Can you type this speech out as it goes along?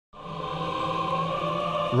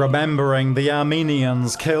remembering the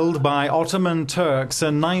Armenians killed by Ottoman Turks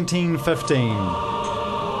in 1915.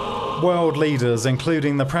 World leaders,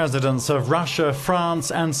 including the presidents of Russia, France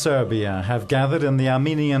and Serbia, have gathered in the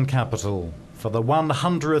Armenian capital for the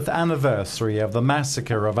 100th anniversary of the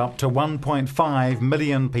massacre of up to 1.5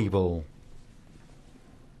 million people.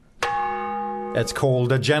 It's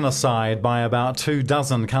called a genocide by about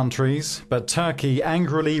 24 countries, but Turkey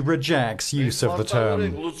angrily rejects use of the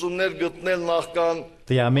term.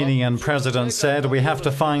 The Armenian president said we have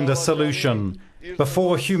to find a solution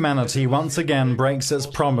before humanity once again breaks its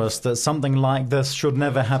promise that something like this should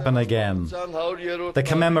never happen again. The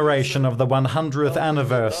commemoration of the 100th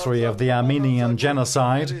anniversary of the Armenian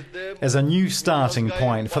genocide is a new starting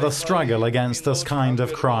point for the struggle against this kind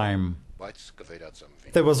of crime.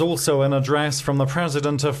 There was also an address from the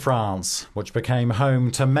President of France, which became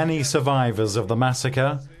home to many survivors of the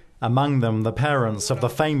massacre, among them the parents of the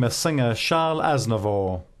famous singer Charles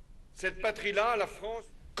Aznavour.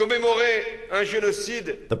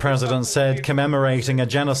 The President said commemorating a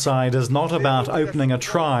genocide is not about opening a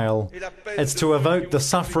trial, it's to evoke the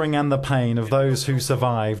suffering and the pain of those who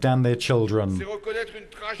survived and their children.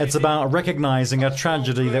 It's about recognizing a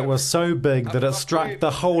tragedy that was so big that it struck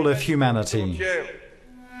the whole of humanity.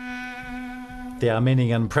 The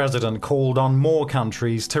Armenian president called on more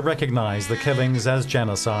countries to recognize the killings as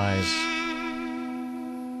genocide.